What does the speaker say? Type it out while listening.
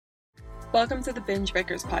Welcome to the Binge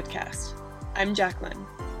Breakers podcast. I'm Jacqueline.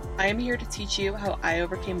 I am here to teach you how I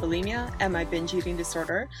overcame bulimia and my binge eating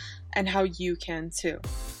disorder, and how you can too.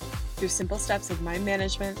 Through simple steps of mind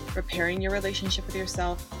management, repairing your relationship with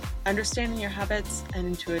yourself, understanding your habits, and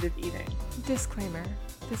intuitive eating. Disclaimer.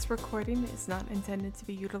 This recording is not intended to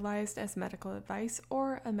be utilized as medical advice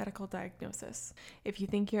or a medical diagnosis. If you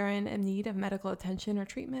think you're in need of medical attention or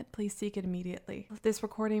treatment, please seek it immediately. This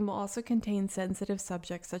recording will also contain sensitive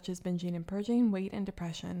subjects such as binging and purging, weight, and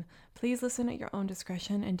depression. Please listen at your own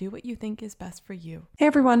discretion and do what you think is best for you. Hey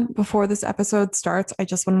everyone, before this episode starts, I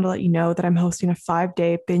just wanted to let you know that I'm hosting a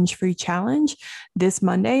 5-day binge-free challenge this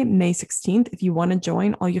Monday, May 16th. If you want to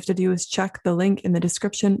join, all you have to do is check the link in the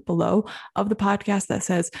description below of the podcast that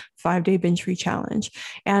says 5-day binge-free challenge.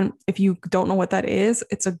 And if you don't know what that is,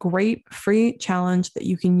 it's a great free challenge that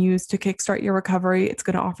you can use to kickstart your recovery. It's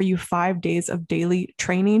going to offer you 5 days of daily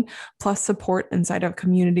training plus support inside of a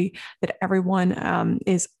community that everyone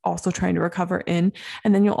is also trying to recover in.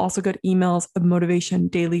 And then you'll also get emails of motivation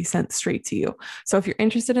daily sent straight to you. So if you're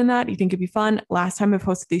interested in that, you think it'd be fun. Last time I've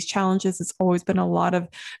hosted these challenges, it's always been a lot of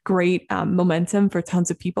great momentum for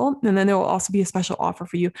tons of people. And then there will also be a special offer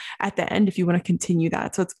for you at the end if you want to continue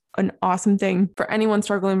that. So it's an awesome thing for anyone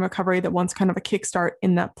struggling in recovery that wants kind of a kickstart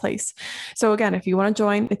in that place. So again, if you want to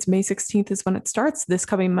join, it's May 16th is when it starts this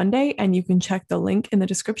coming Monday, and you can check the link in the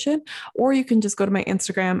description, or you can just go to my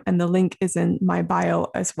Instagram and the link is in my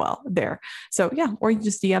bio as well there. So yeah, or you can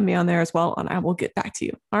just DM me on there as well and I will get back to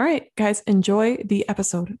you. All right, guys, enjoy the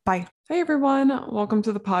episode. Bye. Hey everyone, welcome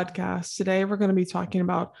to the podcast. Today we're going to be talking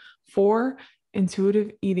about 4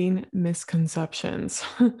 intuitive eating misconceptions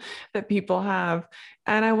that people have.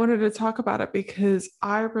 And I wanted to talk about it because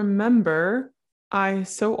I remember I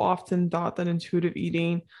so often thought that intuitive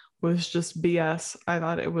eating was just BS. I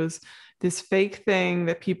thought it was this fake thing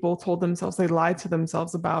that people told themselves, they lied to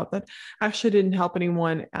themselves about, that actually didn't help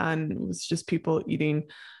anyone and was just people eating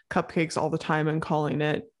cupcakes all the time and calling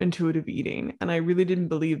it intuitive eating. And I really didn't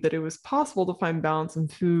believe that it was possible to find balance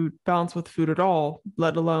with food at all,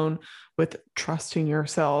 let alone with trusting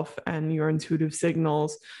yourself and your intuitive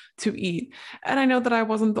signals to eat. And I know that I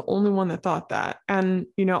wasn't the only one that thought that. And,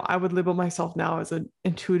 you know, I would label myself now as an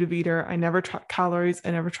intuitive eater. I never track calories.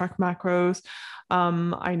 I never track macros.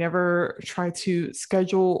 I never try to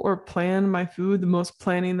schedule or plan my food. The most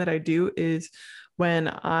planning that I do is when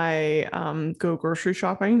I go grocery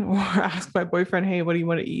shopping or ask my boyfriend, hey, what do you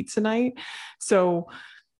want to eat tonight? So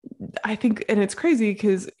I think, and it's crazy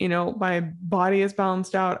because, you know, my body is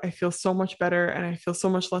balanced out. I feel so much better and I feel so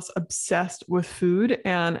much less obsessed with food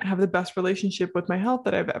and have the best relationship with my health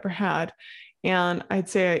that I've ever had. And I'd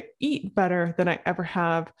say I eat better than I ever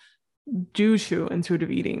have due to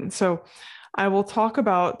intuitive eating. So I will talk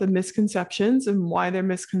about the misconceptions and why they're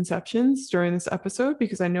misconceptions during this episode,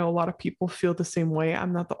 because I know a lot of people feel the same way.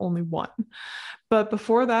 I'm not the only one. But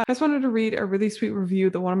before that, I just wanted to read a really sweet review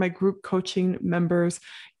that one of my group coaching members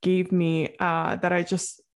gave me that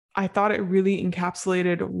I thought it really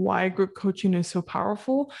encapsulated why group coaching is so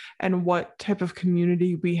powerful and what type of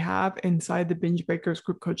community we have inside the Binge Breakers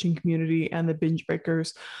group coaching community and the Binge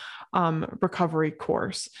Breakers recovery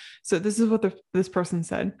course. So this is what this person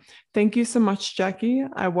said. Thank you so much, Jackie.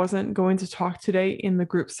 I wasn't going to talk today in the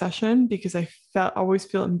group session because I always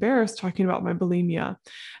feel embarrassed talking about my bulimia,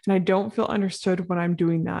 and I don't feel understood when I'm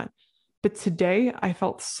doing that. But today I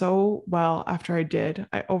felt so well after I did.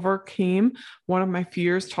 I overcame one of my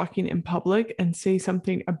fears talking in public and say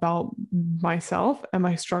something about myself and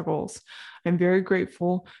my struggles. I'm very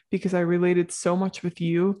grateful because I related so much with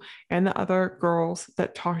you and the other girls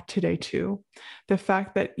that talked today too. The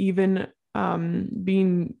fact that even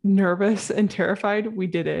being nervous and terrified, we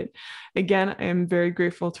did it. Again, I am very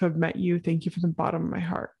grateful to have met you. Thank you from the bottom of my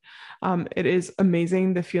heart. It is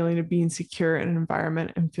amazing, the feeling of being secure in an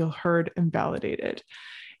environment and feel heard and validated.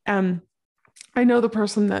 And I know the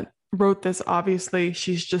person that wrote this, obviously,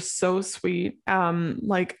 she's just so sweet.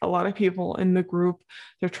 Like a lot of people in the group,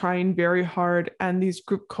 they're trying very hard. And these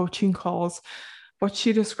group coaching calls, what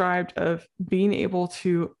she described of being able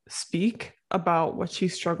to speak about what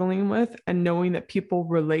she's struggling with and knowing that people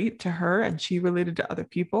relate to her and she related to other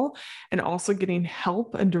people, and also getting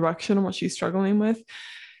help and direction on what she's struggling with.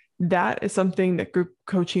 That is something that group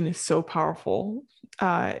coaching is so powerful,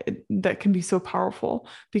 that can be so powerful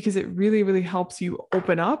because it really, really helps you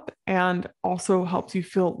open up and also helps you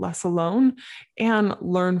feel less alone and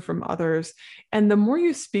learn from others. And the more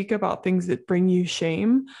you speak about things that bring you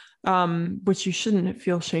shame, which you shouldn't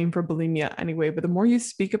feel shame for bulimia anyway, but the more you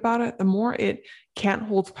speak about it, the more it can't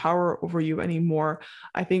hold power over you anymore.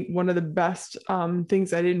 I think one of the best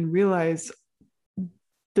things I didn't realize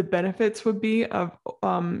the benefits would be of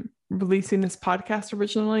releasing this podcast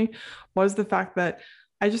originally was the fact that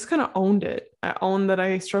I just kind of owned it. I owned that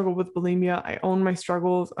I struggle with bulimia. I own my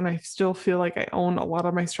struggles, and I still feel like I own a lot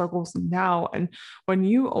of my struggles now. And when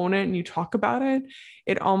you own it and you talk about it,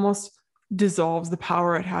 it almost dissolves the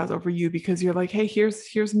power it has over you, because you're like, hey,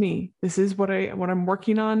 here's me. This is what I'm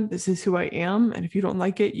working on. This is who I am. And if you don't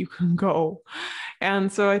like it, you can go.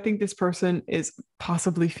 And so I think this person is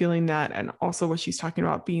possibly feeling that. And also what she's talking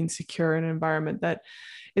about, being secure in an environment that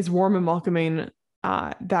is warm and welcoming.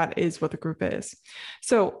 That is what the group is.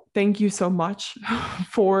 So thank you so much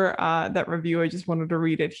for that review. I just wanted to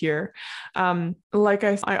read it here. Like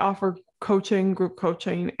I offer coaching, group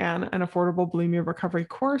coaching, and an affordable bulimia recovery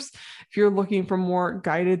course. If you're looking for more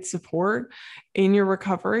guided support in your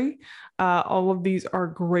recovery, all of these are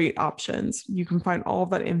great options. You can find all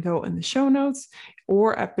of that info in the show notes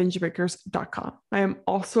or at bingebreakers.com. I am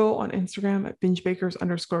also on Instagram at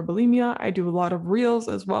bingebakers_bulimia. I do a lot of reels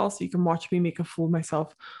as well, so you can watch me make a fool of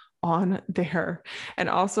myself on there. And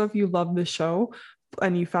also, if you love the show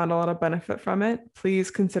and you found a lot of benefit from it,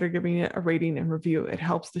 please consider giving it a rating and review. It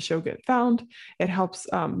helps the show get found. It helps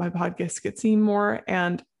my podcast get seen more,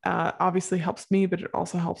 and obviously helps me, but it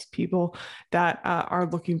also helps people that are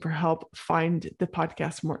looking for help find the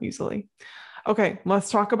podcast more easily. Okay,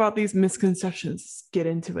 let's talk about these misconceptions. Let's get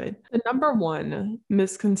into it. The number one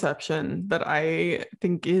misconception that I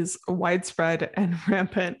think is widespread and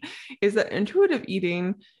rampant is that intuitive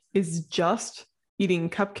eating is just eating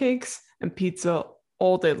cupcakes and pizza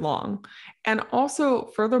all day long. And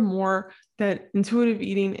also, furthermore, that intuitive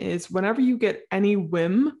eating is whenever you get any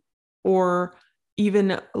whim or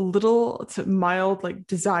even a little to mild like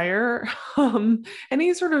desire,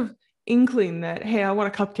 any sort of inkling that, hey, I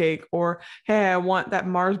want a cupcake, or hey, I want that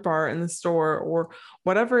Mars bar in the store, or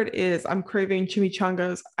whatever it is, I'm craving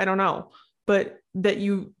chimichangas, I don't know, but that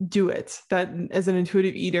you do it, that as an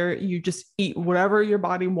intuitive eater, you just eat whatever your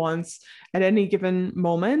body wants at any given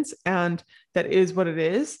moment, and that is what it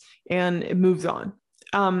is, and it moves on.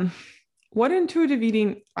 What intuitive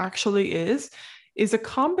eating actually is a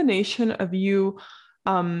combination of you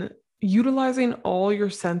utilizing all your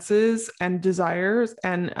senses and desires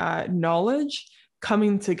and knowledge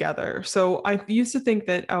coming together. So I used to think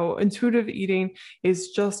that, intuitive eating is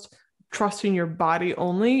just trusting your body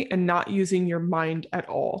only and not using your mind at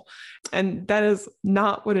all. And that is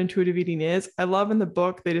not what intuitive eating is. I love in the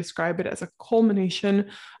book, they describe it as a culmination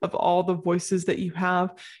of all the voices that you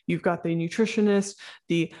have. You've got the nutritionist,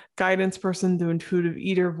 the guidance person, the intuitive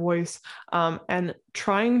eater voice, and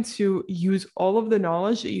trying to use all of the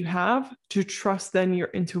knowledge that you have to trust then your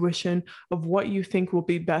intuition of what you think will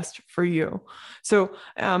be best for you. So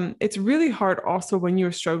it's really hard also when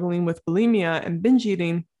you're struggling with bulimia and binge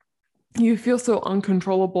eating. You feel so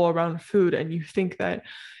uncontrollable around food, and you think that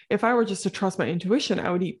if I were just to trust my intuition,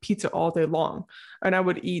 I would eat pizza all day long, and I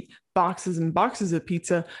would eat boxes and boxes of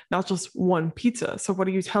pizza, not just one pizza. So what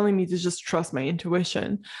are you telling me to just trust my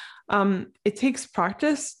intuition? It takes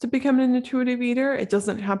practice to become an intuitive eater. It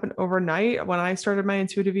doesn't happen overnight. When I started my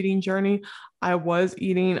intuitive eating journey, I was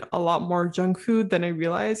eating a lot more junk food than I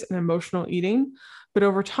realized, and emotional eating. But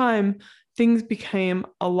over time, things became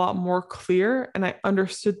a lot more clear, and I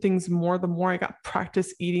understood things more the more I got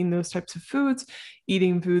practice eating those types of foods,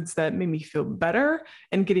 eating foods that made me feel better,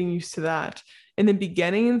 and getting used to that. In the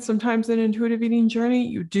beginning, sometimes in an intuitive eating journey,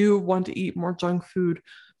 you do want to eat more junk food.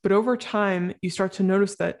 But over time, you start to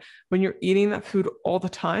notice that when you're eating that food all the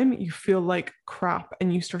time, you feel like crap,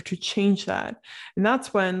 and you start to change that. And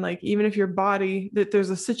that's when, like, even if your body, that there's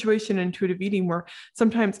a situation in intuitive eating where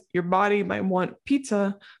sometimes your body might want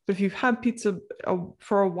pizza, but if you've had pizza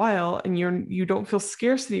for a while and you don't feel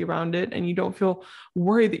scarcity around it, and you don't feel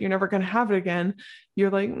worried that you're never going to have it again, you're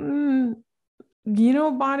like,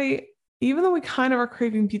 body, even though we kind of are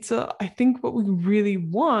craving pizza, I think what we really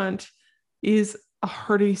want is a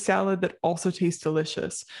hearty salad that also tastes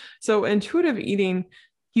delicious. So intuitive eating,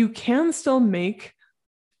 you can still make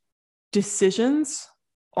decisions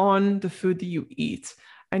on the food that you eat,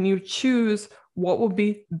 and you choose what will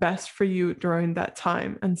be best for you during that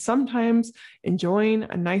time. And sometimes enjoying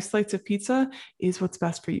a nice slice of pizza is what's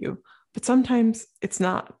best for you, but sometimes it's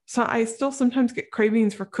not. So I still sometimes get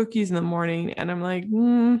cravings for cookies in the morning, and I'm like,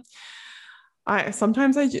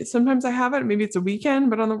 sometimes I have it. Maybe it's a weekend,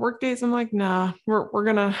 but on the work days, I'm like, nah, we're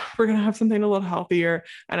gonna have something a little healthier.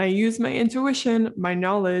 And I use my intuition, my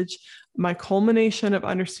knowledge, my culmination of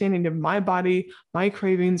understanding of my body, my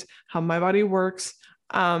cravings, how my body works,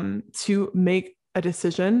 to make a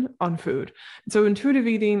decision on food. So intuitive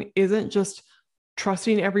eating isn't just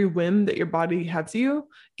trusting every whim that your body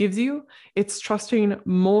gives you. It's trusting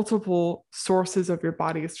multiple sources of your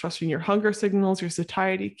body. It's trusting your hunger signals, your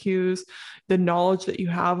satiety cues, the knowledge that you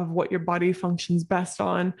have of what your body functions best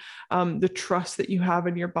on, the trust that you have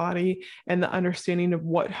in your body, and the understanding of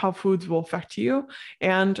how foods will affect you,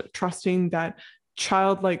 and trusting that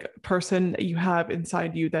childlike person that you have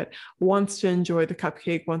inside you that wants to enjoy the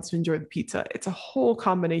cupcake, wants to enjoy the pizza. It's a whole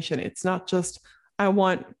combination. It's not just, I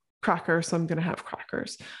want crackers, so I'm going to have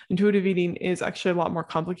crackers. Intuitive eating is actually a lot more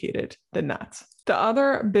complicated than that. The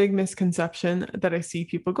other big misconception that I see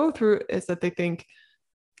people go through is that they think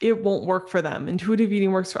it won't work for them. Intuitive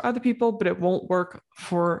eating works for other people, but it won't work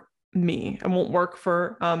for me. It won't work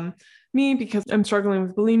for me because I'm struggling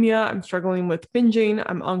with bulimia, I'm struggling with binging,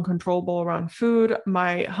 I'm uncontrollable around food,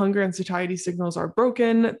 my hunger and satiety signals are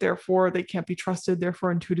broken, therefore they can't be trusted,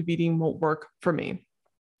 therefore intuitive eating won't work for me.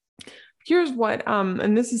 Here's what,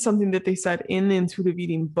 and this is something that they said in the intuitive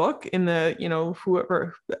eating book, in the,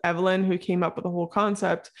 whoever, Evelyn, who came up with the whole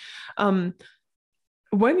concept.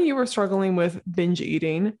 When you were struggling with binge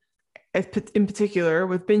eating, in particular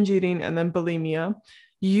with binge eating and then bulimia,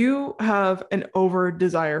 you have an over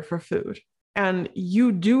desire for food. And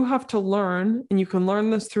you do have to learn, and you can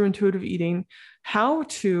learn this through intuitive eating, how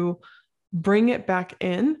to bring it back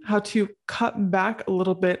in, how to cut back a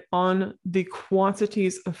little bit on the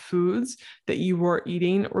quantities of foods that you are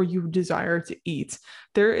eating or you desire to eat.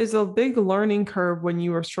 There is a big learning curve when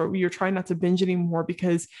you're trying not to binge anymore,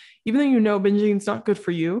 because even though you know binging is not good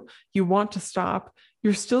for you, you want to stop,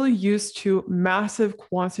 you're still used to massive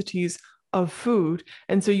quantities of food.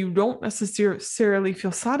 And so you don't necessarily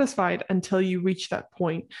feel satisfied until you reach that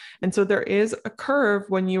point. And so there is a curve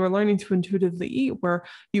when you are learning to intuitively eat where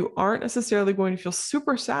you aren't necessarily going to feel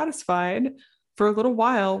super satisfied for a little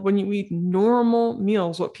while when you eat normal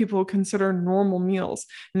meals, what people consider normal meals.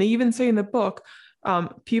 And they even say in the book,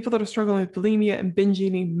 people that are struggling with bulimia and binge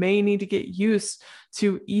eating may need to get used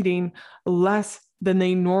to eating less than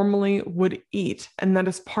they normally would eat. And that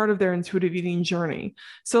is part of their intuitive eating journey.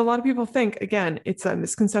 So a lot of people think, again, it's a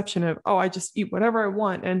misconception of, oh, I just eat whatever I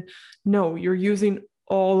want. And no, you're using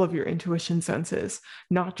all of your intuition senses,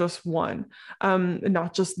 not just one,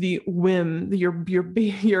 not just the whim, your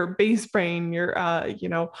base brain, your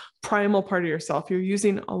primal part of yourself. You're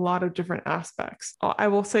using a lot of different aspects. I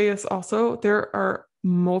will say this also, there are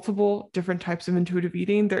multiple different types of intuitive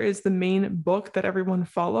eating. There is the main book that everyone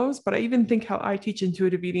follows, but I even think how I teach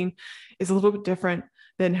intuitive eating is a little bit different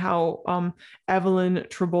than how Evelyn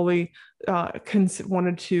Tribole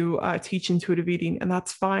wanted to teach intuitive eating. And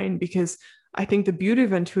that's fine, because I think the beauty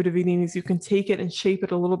of intuitive eating is you can take it and shape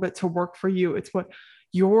it a little bit to work for you. It's what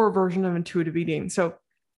your version of intuitive eating. So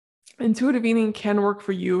intuitive eating can work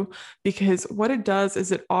for you because what it does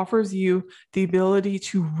is it offers you the ability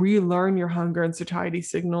to relearn your hunger and satiety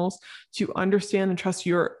signals, to understand and trust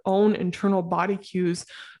your own internal body cues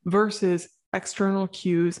versus external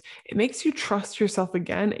cues. It makes you trust yourself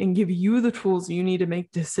again and give you the tools you need to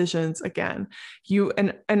make decisions again.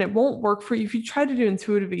 And it won't work for you if you try to do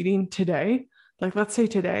intuitive eating today. Like, let's say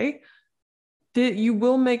today, you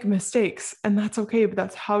will make mistakes, and that's okay, but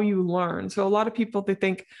that's how you learn. So a lot of people, they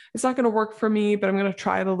think it's not going to work for me, but I'm going to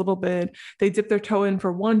try it a little bit. They dip their toe in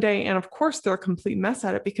for one day, and of course they're a complete mess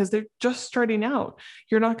at it because they're just starting out.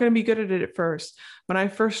 You're not going to be good at it at first. When I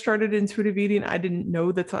first started intuitive eating, I didn't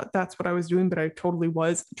know that that's what I was doing, but I totally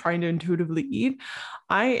was trying to intuitively eat.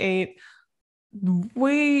 I ate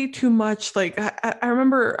way too much. Like I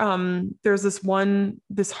remember there's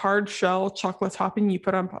this hard shell chocolate topping you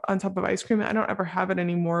put on top of ice cream. I don't ever have it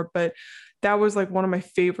anymore, but that was like one of my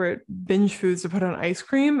favorite binge foods to put on ice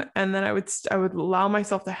cream. And then I would allow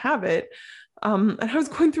myself to have it. And I was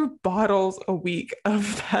going through bottles a week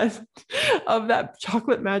of that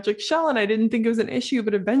chocolate magic shell. And I didn't think it was an issue,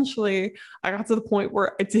 but eventually I got to the point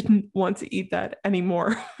where I didn't want to eat that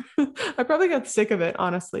anymore. I probably got sick of it,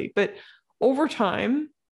 honestly, but over time,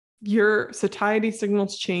 your satiety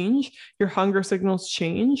signals change, your hunger signals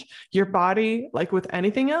change, your body, like with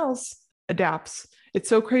anything else, adapts. It's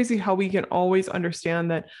so crazy how we can always understand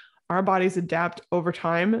that our bodies adapt over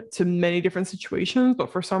time to many different situations,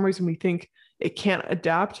 but for some reason we think it can't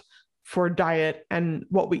adapt for diet and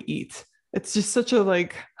what we eat. It's just such a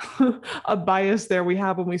a bias there we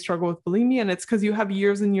have when we struggle with bulimia. And it's because you have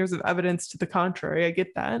years and years of evidence to the contrary. I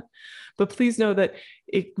get that. but please know that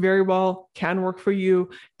it very well can work for you,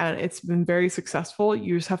 and it's been very successful.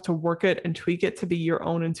 You just have to work it and tweak it to be your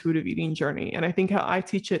own intuitive eating journey. And I think how I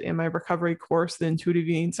teach it in my recovery course, the intuitive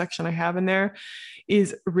eating section I have in there,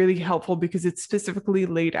 is really helpful because it's specifically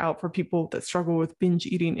laid out for people that struggle with binge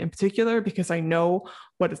eating in particular, because I know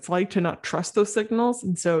what it's like to not trust those signals.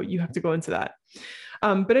 And so you have to go into that.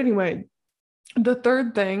 But anyway, the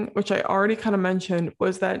third thing, which I already kind of mentioned,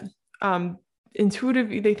 was that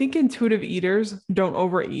they think intuitive eaters don't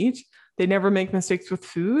overeat. They never make mistakes with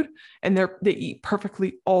food, and they eat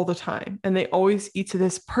perfectly all the time. And they always eat to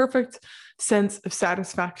this perfect sense of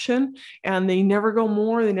satisfaction, and they never go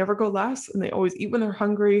more, they never go less, and they always eat when they're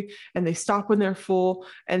hungry and they stop when they're full.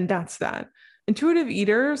 And that's that. Intuitive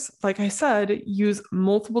eaters, like I said, use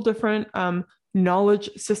multiple different knowledge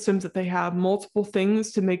systems that they have, multiple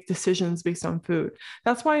things to make decisions based on food.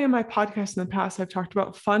 That's why in my podcast in the past, I've talked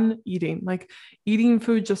about fun eating, like eating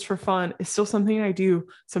food just for fun is still something I do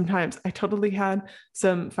sometimes. I totally had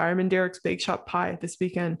some Fireman Derek's Bake Shop pie this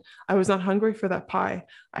weekend. I was not hungry for that pie.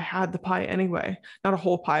 I had the pie anyway, not a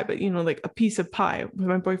whole pie, but like a piece of pie with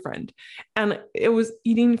my boyfriend. And it was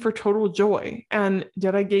eating for total joy. And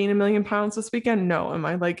did I gain 1 million pounds this weekend? No. Am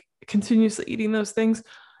I like continuously eating those things?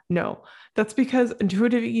 No. That's because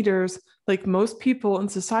intuitive eaters, like most people in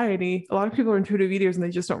society, a lot of people are intuitive eaters and they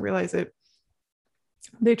just don't realize it.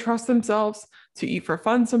 They trust themselves to eat for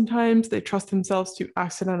fun sometimes. They trust themselves to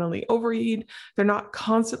accidentally overeat. They're not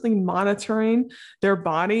constantly monitoring their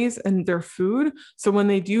bodies and their food. So when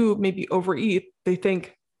they do maybe overeat, they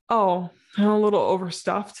think, oh, I'm a little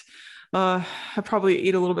overstuffed. I probably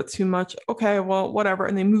ate a little bit too much. Okay, well, whatever.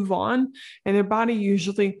 And they move on, and their body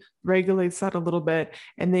usually regulates that a little bit.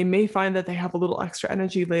 And they may find that they have a little extra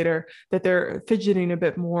energy later, that they're fidgeting a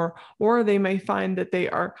bit more, or they may find that they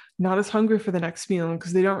are not as hungry for the next meal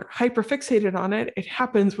because they aren't hyper fixated on it. It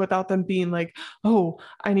happens without them being like, oh,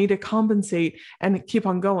 I need to compensate and keep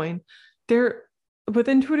on going. With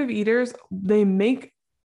intuitive eaters, they make,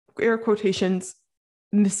 air quotations,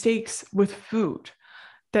 mistakes with food.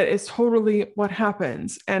 That is totally what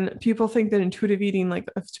happens. And people think that intuitive eating, like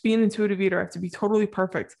to be an intuitive eater, I have to be totally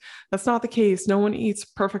perfect. That's not the case. No one eats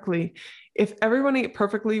perfectly. If everyone ate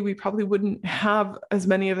perfectly, we probably wouldn't have as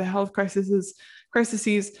many of the health crises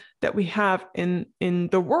that we have in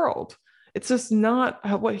the world. It's just not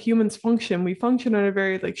what humans function. We function in a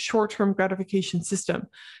very like short-term gratification system.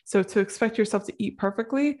 So to expect yourself to eat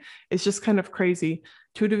perfectly is just kind of crazy.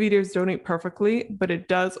 Intuitive eaters don't eat perfectly, but it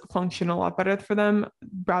does function a lot better for them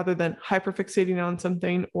rather than hyperfixating on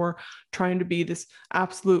something or trying to be this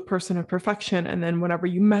absolute person of perfection. And then whenever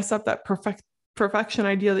you mess up that perfection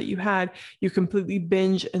idea that you had, you completely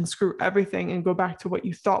binge and screw everything and go back to what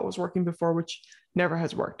you thought was working before, which never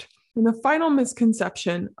has worked. And the final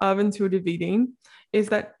misconception of intuitive eating is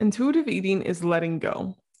that intuitive eating is letting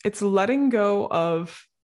go. It's letting go of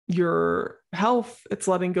your health. It's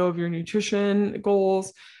letting go of your nutrition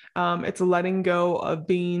goals. It's letting go of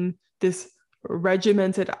being this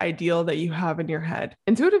regimented ideal that you have in your head.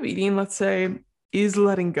 Intuitive eating, let's say, is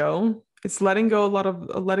letting go. It's letting go of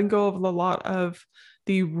a lot of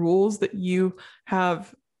the rules that you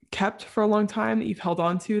have kept for a long time, that you've held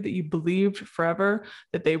on to, that you believed forever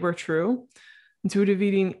that they were true. Intuitive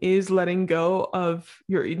eating is letting go of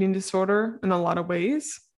your eating disorder in a lot of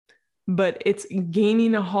ways, but it's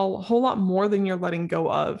gaining a whole lot more than you're letting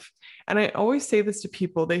go of. And I always say this to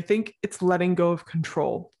people, they think it's letting go of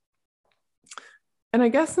control. And I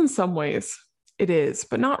guess in some ways it is,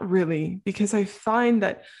 but not really, because I find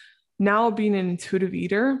that now being an intuitive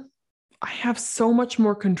eater, I have so much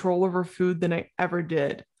more control over food than I ever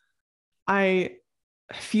did. I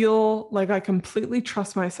feel like I completely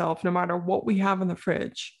trust myself no matter what we have in the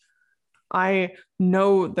fridge. I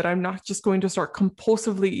know that I'm not just going to start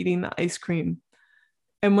compulsively eating the ice cream.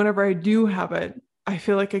 And whenever I do have it, I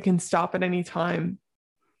feel like I can stop at any time.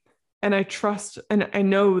 And I trust and I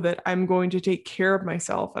know that I'm going to take care of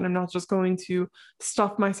myself, and I'm not just going to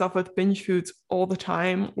stuff myself with binge foods all the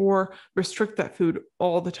time or restrict that food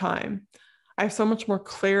all the time. I have so much more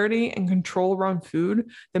clarity and control around food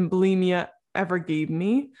than bulimia ever gave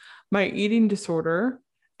me. My eating disorder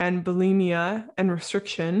and bulimia and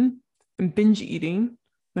restriction and binge eating,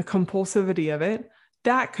 the compulsivity of it,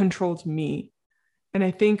 that controlled me. And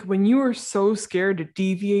I think when you are so scared to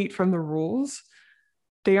deviate from the rules,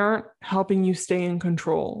 they aren't helping you stay in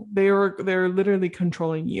control. They're literally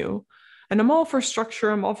controlling you. And I'm all for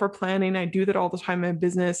structure. I'm all for planning. I do that all the time in my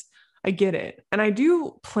business. I get it. And I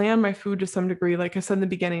do plan my food to some degree. Like I said in the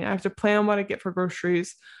beginning, I have to plan what I get for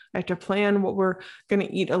groceries. I have to plan what we're going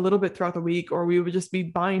to eat a little bit throughout the week, or we would just be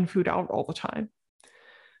buying food out all the time.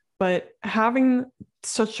 But having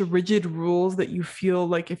such rigid rules that you feel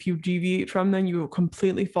like if you deviate from them, you will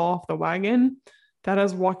completely fall off the wagon. That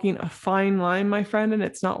is walking a fine line, my friend, and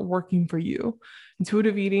it's not working for you.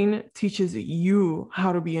 Intuitive eating teaches you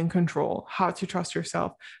how to be in control, how to trust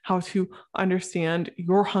yourself, how to understand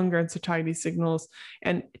your hunger and satiety signals,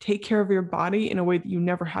 and take care of your body in a way that you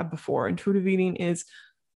never had before. Intuitive eating is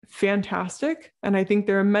fantastic. And I think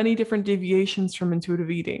there are many different deviations from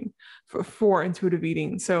intuitive eating for intuitive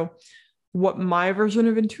eating. So what my version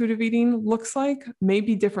of intuitive eating looks like may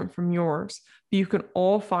be different from yours, but you can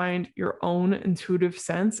all find your own intuitive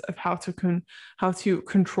sense of how to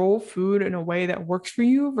control food in a way that works for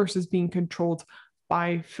you versus being controlled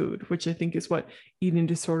by food, which I think is what eating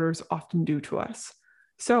disorders often do to us.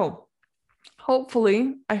 So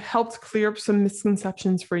hopefully I helped clear up some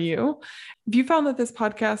misconceptions for you. If you found that this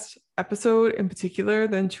podcast episode in particular,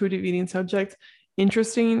 the intuitive eating subject,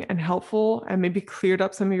 interesting and helpful and maybe cleared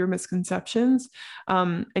up some of your misconceptions,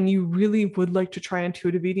 and you really would like to try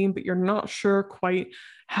intuitive eating, but you're not sure quite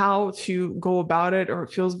how to go about it, or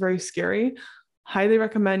it feels very scary, highly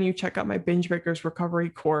recommend you check out my Binge Breakers recovery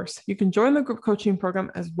course. You can join the group coaching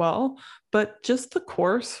program as well, but just the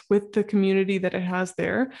course with the community that it has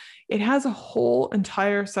there, it has a whole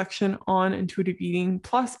entire section on intuitive eating.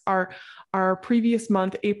 Plus our previous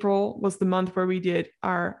month, April, was the month where we did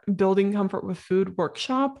our Building Comfort with Food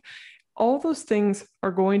workshop. All those things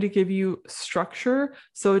are going to give you structure,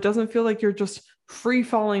 so it doesn't feel like you're just free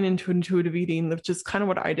falling into intuitive eating, which is kind of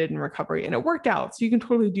what I did in recovery, and it worked out. So you can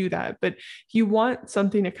totally do that. But if you want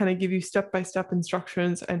something to kind of give you step-by-step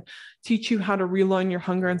instructions and teach you how to relearn your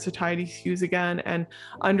hunger and satiety cues again, and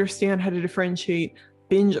understand how to differentiate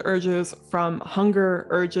binge urges from hunger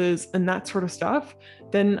urges and that sort of stuff,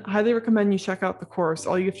 then highly recommend you check out the course.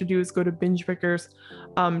 All you have to do is go to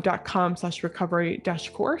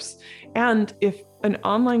bingebreakers.com/recovery-course. And if an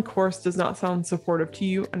online course does not sound supportive to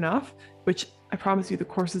you enough, which I promise you the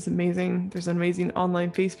course is amazing. There's an amazing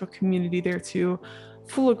online Facebook community there too,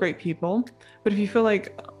 full of great people. But if you feel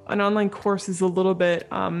like an online course is a little bit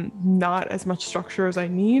not as much structure as I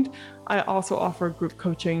need, I also offer group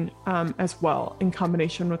coaching as well in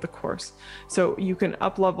combination with the course. So you can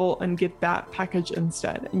up level and get that package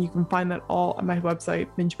instead. And you can find that all at my website,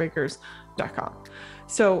 bingebreakers.com.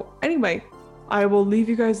 So anyway, I will leave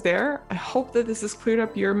you guys there. I hope that this has cleared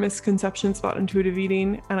up your misconceptions about intuitive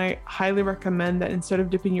eating, and I highly recommend that instead of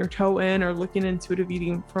dipping your toe in or looking at intuitive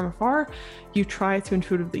eating from afar, you try to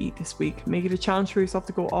intuitively eat this week. Make it a challenge for yourself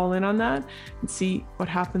to go all in on that and see what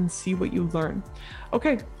happens, see what you learn.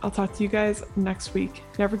 Okay, I'll talk to you guys next week.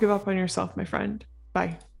 Never give up on yourself, my friend.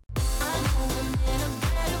 Bye.